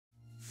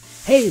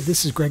Hey,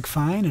 this is Gregg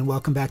Fine and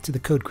welcome back to the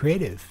Code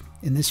Creative.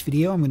 In this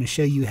video, I'm going to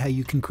show you how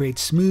you can create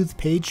smooth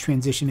page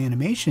transition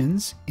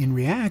animations in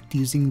React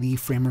using the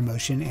Framer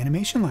Motion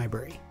animation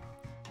library.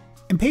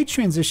 And page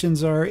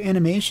transitions are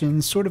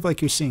animations sort of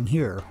like you're seeing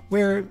here,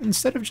 where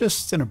instead of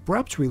just an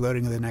abrupt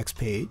reloading of the next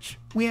page,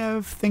 we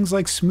have things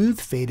like smooth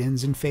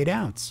fade-ins and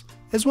fade-outs,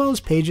 as well as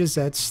pages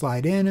that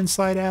slide in and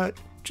slide out,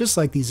 just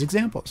like these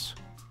examples.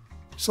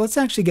 So let's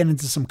actually get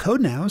into some code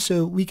now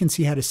so we can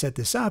see how to set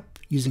this up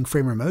using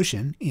Framer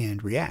Motion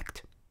and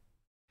React.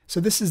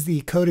 So this is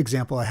the code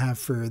example I have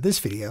for this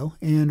video,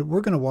 and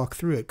we're going to walk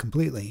through it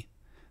completely.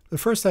 But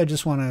first I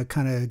just want to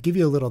kind of give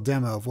you a little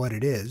demo of what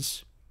it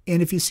is.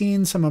 And if you've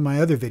seen some of my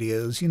other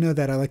videos, you know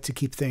that I like to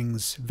keep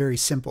things very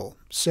simple.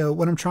 So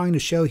what I'm trying to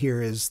show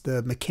here is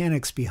the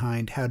mechanics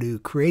behind how to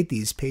create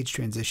these page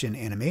transition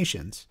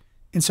animations.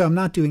 And so I'm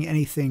not doing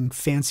anything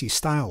fancy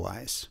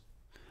style-wise.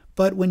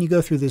 But when you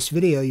go through this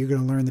video, you're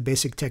going to learn the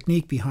basic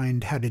technique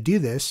behind how to do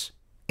this,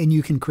 and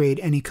you can create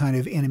any kind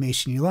of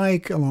animation you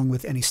like, along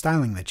with any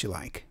styling that you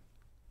like.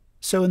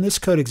 So in this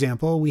code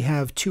example, we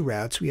have two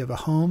routes. We have a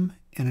home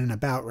and an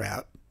about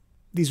route.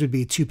 These would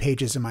be two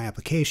pages in my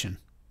application.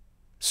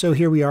 So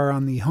here we are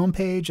on the home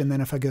page, and then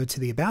if I go to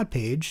the about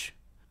page,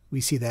 we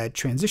see that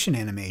transition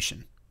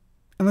animation.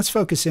 And let's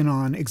focus in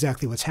on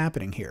exactly what's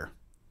happening here.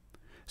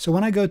 So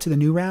when I go to the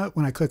new route,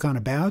 when I click on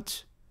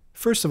about,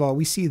 first of all,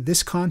 we see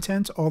this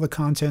content, all the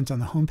content on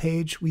the home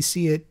page, we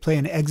see it play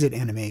an exit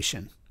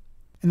animation.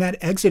 And that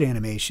exit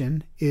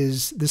animation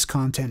is this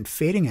content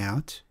fading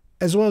out,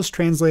 as well as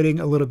translating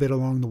a little bit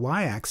along the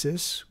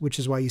y-axis, which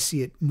is why you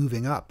see it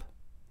moving up.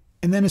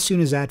 And then as soon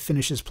as that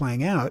finishes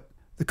playing out,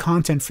 the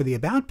content for the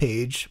About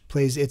page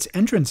plays its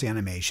entrance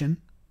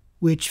animation,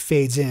 which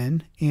fades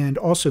in and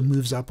also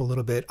moves up a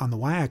little bit on the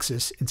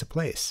y-axis into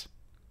place.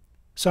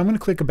 So I'm going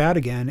to click About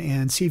again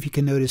and see if you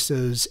can notice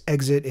those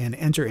exit and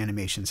enter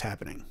animations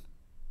happening.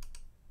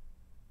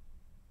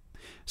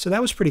 So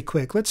that was pretty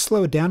quick. Let's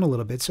slow it down a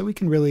little bit so we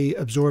can really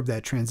absorb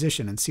that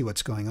transition and see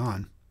what's going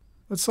on.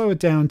 Let's slow it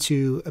down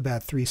to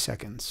about 3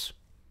 seconds.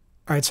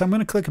 All right, so I'm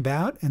going to click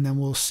About, and then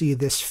we'll see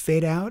this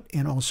fade out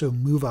and also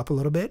move up a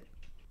little bit.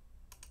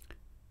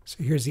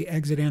 So here's the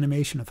exit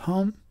animation of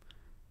home,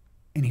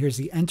 and here's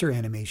the enter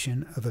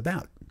animation of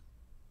about.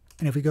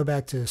 And if we go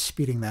back to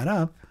speeding that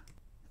up,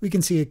 we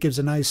can see it gives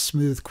a nice,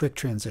 smooth, quick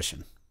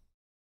transition.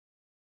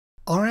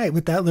 All right,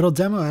 with that little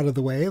demo out of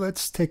the way,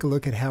 let's take a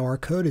look at how our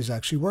code is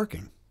actually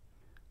working.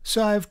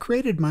 So I've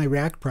created my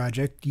React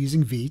project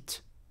using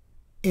Vite,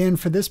 and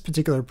for this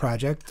particular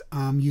project,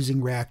 I'm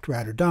using React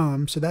Router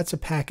DOM, so that's a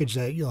package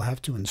that you'll have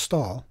to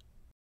install.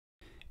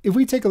 If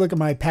we take a look at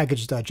my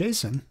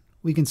package.json,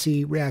 we can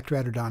see React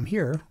Router DOM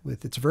here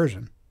with its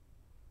version.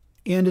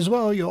 And as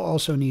well, you'll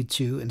also need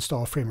to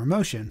install Framer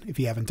Motion if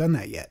you haven't done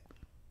that yet.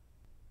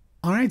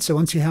 All right, so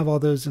once you have all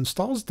those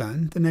installs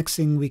done, the next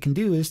thing we can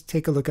do is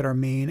take a look at our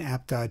main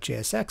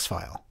app.jsx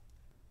file.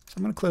 So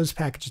I'm going to close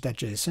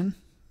package.json,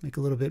 make a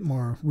little bit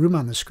more room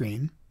on the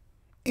screen.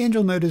 And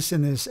you'll notice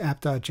in this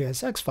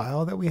app.jsx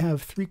file that we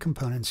have 3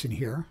 components in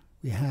here.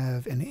 We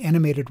have an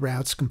animated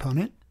routes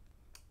component,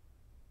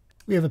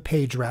 we have a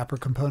page wrapper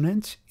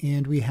component,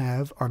 and we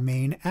have our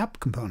main app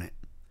component.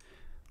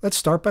 Let's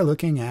start by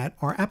looking at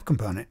our app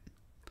component.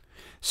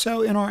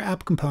 So in our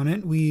app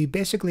component, we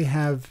basically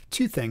have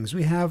 2 things.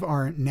 We have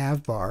our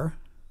nav bar,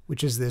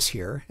 which is this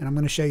here, and I'm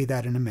going to show you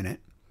that in a minute.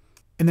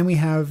 And then we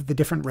have the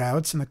different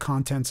routes and the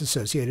contents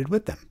associated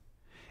with them.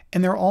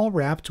 And they're all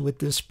wrapped with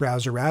this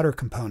browser router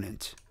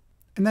component.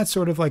 And that's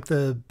sort of like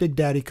the Big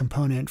Daddy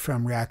component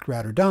from React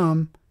Router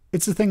DOM.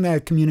 It's the thing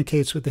that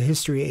communicates with the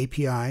history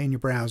API in your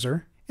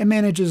browser and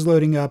manages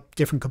loading up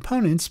different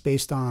components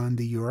based on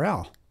the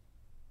URL.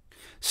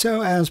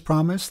 So as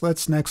promised,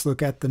 let's next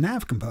look at the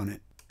nav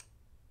component.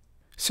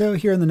 So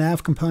here in the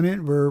nav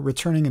component, we're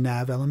returning a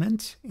nav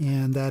element,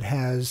 and that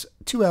has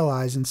 2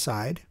 LIs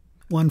inside,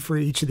 one for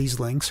each of these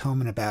links, home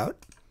and about.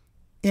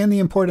 And the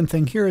important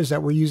thing here is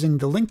that we're using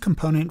the link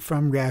component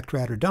from React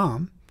Router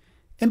DOM.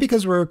 And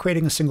because we're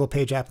creating a single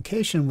page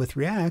application with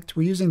React,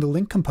 we're using the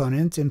link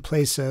component in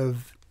place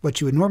of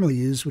what you would normally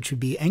use, which would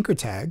be anchor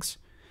tags.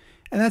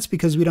 And that's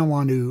because we don't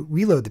want to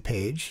reload the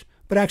page,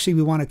 but actually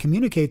we want to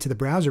communicate to the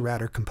browser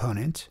router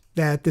component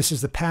that this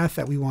is the path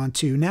that we want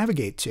to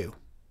navigate to.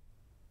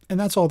 And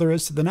that's all there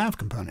is to the nav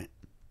component.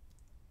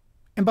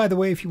 And by the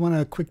way, if you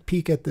want a quick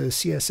peek at the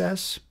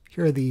CSS,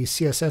 here are the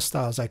CSS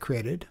styles I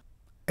created.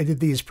 I did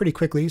these pretty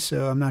quickly,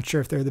 so I'm not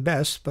sure if they're the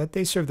best, but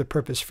they serve the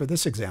purpose for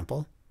this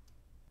example.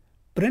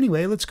 But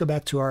anyway, let's go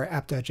back to our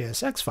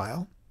app.jsx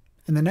file,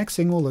 and the next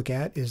thing we'll look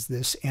at is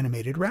this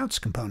animated routes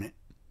component.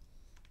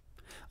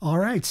 All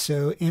right,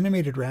 so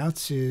animated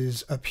routes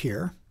is up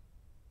here.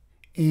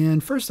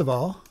 And first of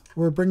all,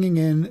 we're bringing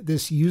in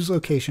this use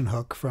location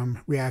hook from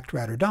React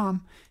Router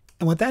DOM.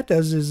 And what that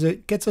does is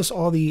it gets us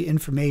all the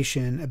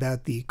information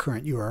about the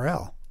current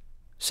URL.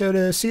 So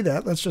to see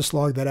that, let's just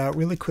log that out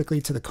really quickly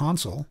to the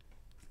console.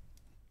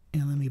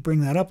 And let me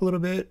bring that up a little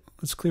bit.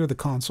 Let's clear the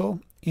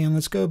console. And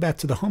let's go back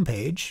to the home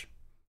page.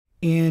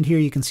 And here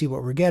you can see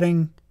what we're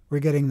getting. we're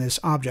getting this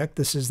object.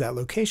 This is that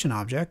location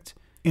object.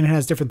 And it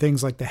has different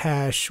things like the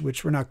hash,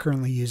 which we're not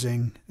currently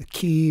using, a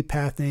key,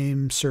 path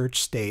name,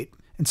 search, state,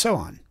 and so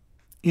on.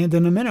 And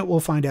in a minute, we'll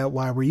find out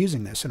why we're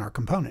using this in our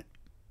component.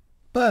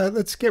 But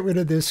let's get rid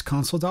of this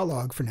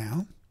console.log for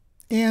now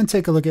and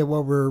take a look at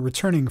what we're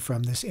returning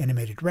from this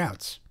animated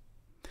routes.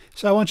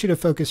 So I want you to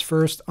focus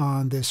first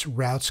on this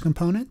routes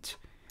component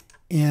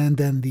and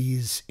then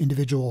these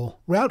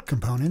individual route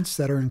components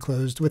that are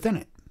enclosed within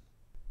it.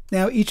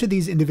 Now, each of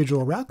these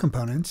individual route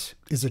components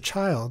is a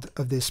child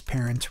of this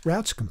parent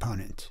routes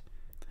component.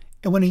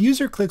 And when a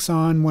user clicks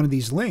on one of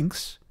these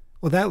links,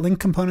 well, that link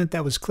component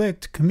that was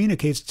clicked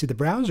communicates to the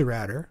browser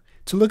router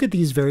to look at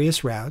these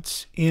various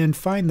routes and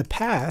find the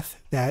path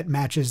that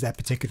matches that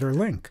particular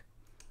link.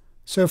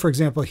 So for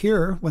example,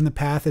 here, when the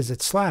path is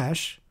at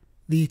slash,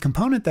 the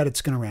component that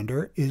it's going to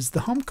render is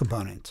the home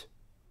component.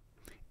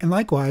 And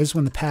likewise,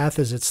 when the path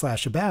is at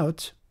slash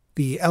about,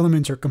 the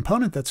element or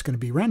component that's going to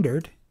be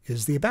rendered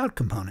is the about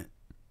component.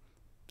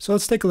 So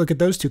let's take a look at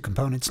those two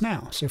components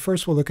now. So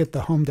first we'll look at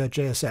the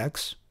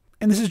home.jsx.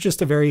 And this is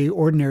just a very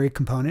ordinary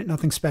component,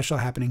 nothing special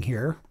happening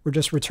here. We're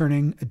just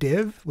returning a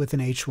div with an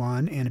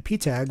h1 and a p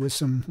tag with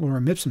some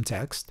lorem ipsum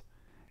text.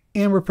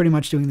 And we're pretty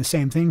much doing the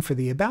same thing for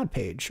the about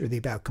page, or the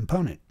about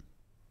component.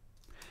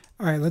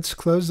 All right, let's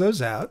close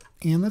those out.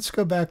 And let's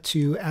go back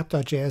to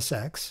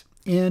app.jsx.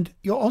 And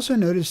you'll also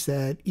notice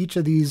that each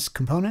of these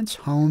components,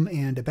 home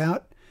and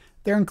about,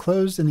 they're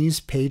enclosed in these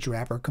page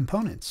wrapper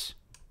components.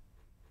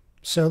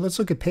 So let's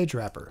look at page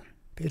wrapper.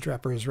 Page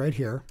wrapper is right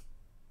here.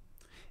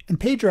 And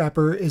page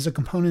wrapper is a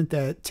component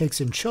that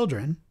takes in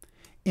children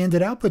and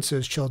it outputs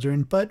those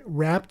children, but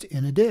wrapped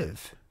in a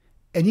div.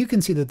 And you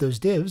can see that those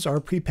divs are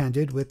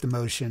prepended with the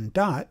motion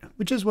dot,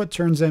 which is what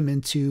turns them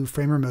into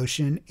Framer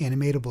Motion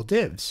animatable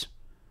divs.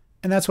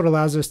 And that's what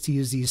allows us to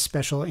use these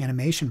special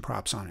animation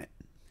props on it.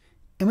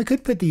 And we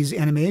could put these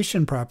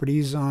animation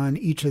properties on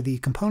each of the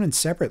components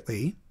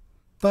separately,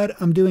 but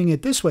I'm doing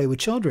it this way with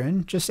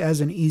children, just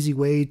as an easy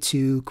way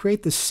to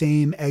create the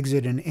same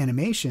exit and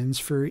animations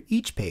for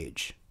each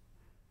page.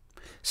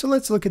 So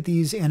let's look at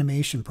these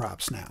animation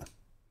props now.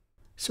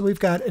 So we've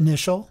got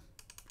initial,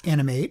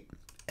 animate,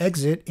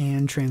 exit,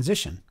 and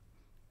transition.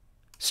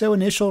 So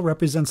initial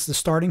represents the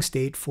starting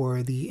state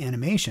for the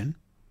animation.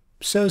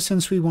 So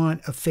since we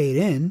want a fade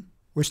in,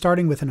 we're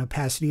starting with an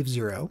opacity of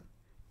 0.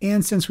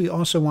 And since we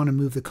also want to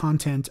move the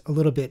content a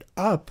little bit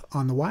up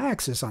on the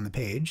y-axis on the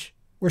page,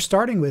 we're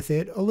starting with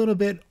it a little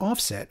bit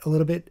offset, a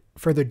little bit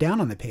further down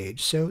on the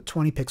page, so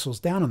 20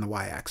 pixels down on the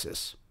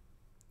y-axis.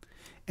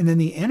 And then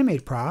the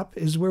animate prop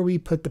is where we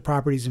put the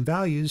properties and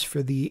values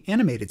for the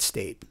animated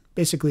state,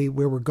 basically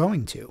where we're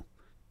going to.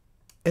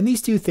 And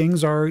these two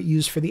things are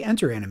used for the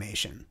enter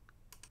animation.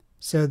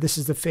 So this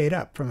is the fade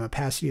up from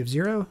opacity of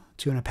 0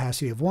 to an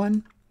opacity of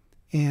 1,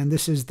 and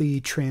this is the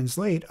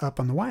translate up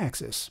on the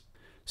y-axis.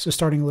 So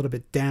starting a little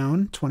bit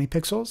down 20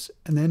 pixels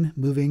and then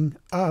moving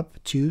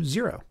up to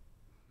 0.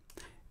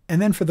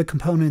 And then for the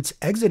component's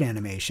exit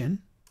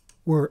animation,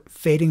 we're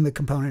fading the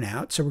component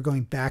out, so we're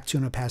going back to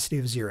an opacity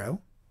of 0.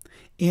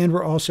 And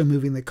we're also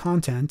moving the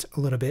content a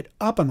little bit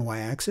up on the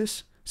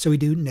y-axis, so we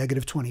do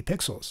negative 20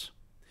 pixels.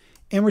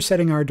 And we're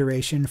setting our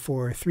duration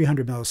for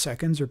 300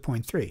 milliseconds, or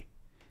 0.3.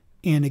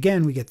 And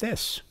again, we get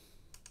this.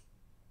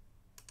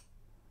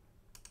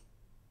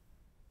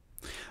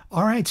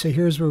 All right, so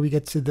here's where we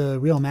get to the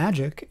real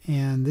magic,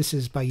 and this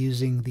is by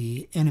using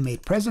the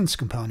AnimatePresence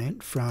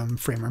component from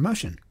Framer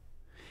Motion.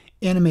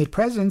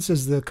 AnimatePresence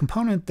is the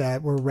component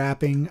that we're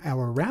wrapping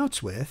our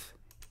routes with,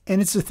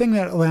 and it's the thing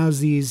that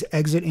allows these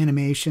exit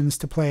animations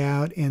to play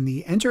out and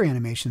the enter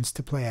animations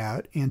to play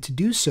out, and to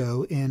do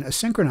so in a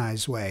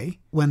synchronized way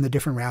when the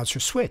different routes are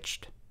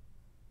switched.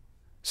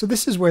 So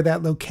this is where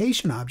that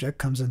location object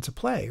comes into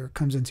play, or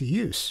comes into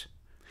use.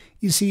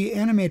 You see,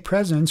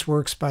 AnimatePresence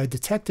works by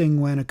detecting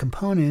when a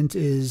component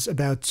is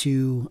about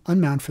to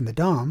unmount from the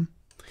DOM,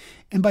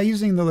 and by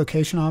using the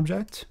location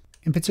object,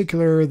 in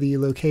particular the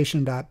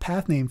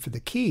location.pathname for the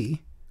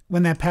key,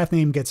 when that path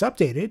name gets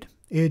updated,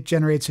 it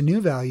generates a new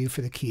value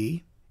for the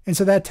key, and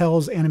so that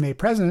tells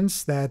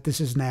AnimatePresence that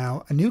this is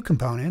now a new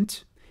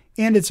component,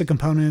 and it's a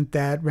component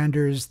that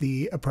renders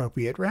the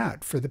appropriate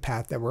route for the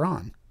path that we're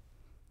on.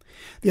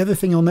 The other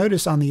thing you'll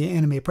notice on the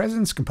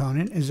AnimatePresence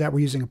component is that we're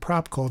using a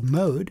prop called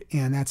mode,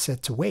 and that's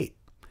set to wait.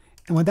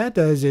 And what that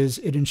does is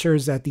it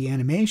ensures that the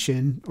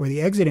animation, or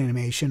the exit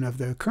animation of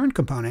the current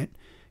component,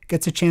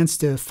 gets a chance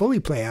to fully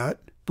play out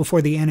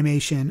before the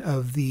animation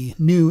of the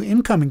new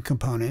incoming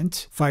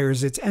component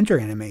fires its enter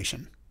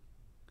animation.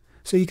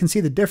 So you can see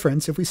the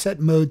difference. If we set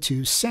mode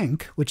to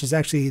sync, which is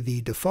actually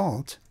the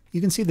default, you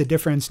can see the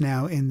difference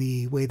now in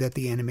the way that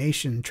the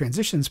animation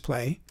transitions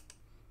play.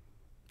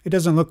 It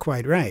doesn't look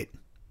quite right,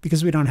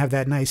 because we don't have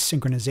that nice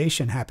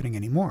synchronization happening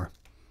anymore.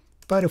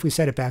 But if we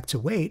set it back to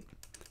wait,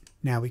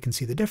 now we can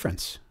see the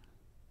difference.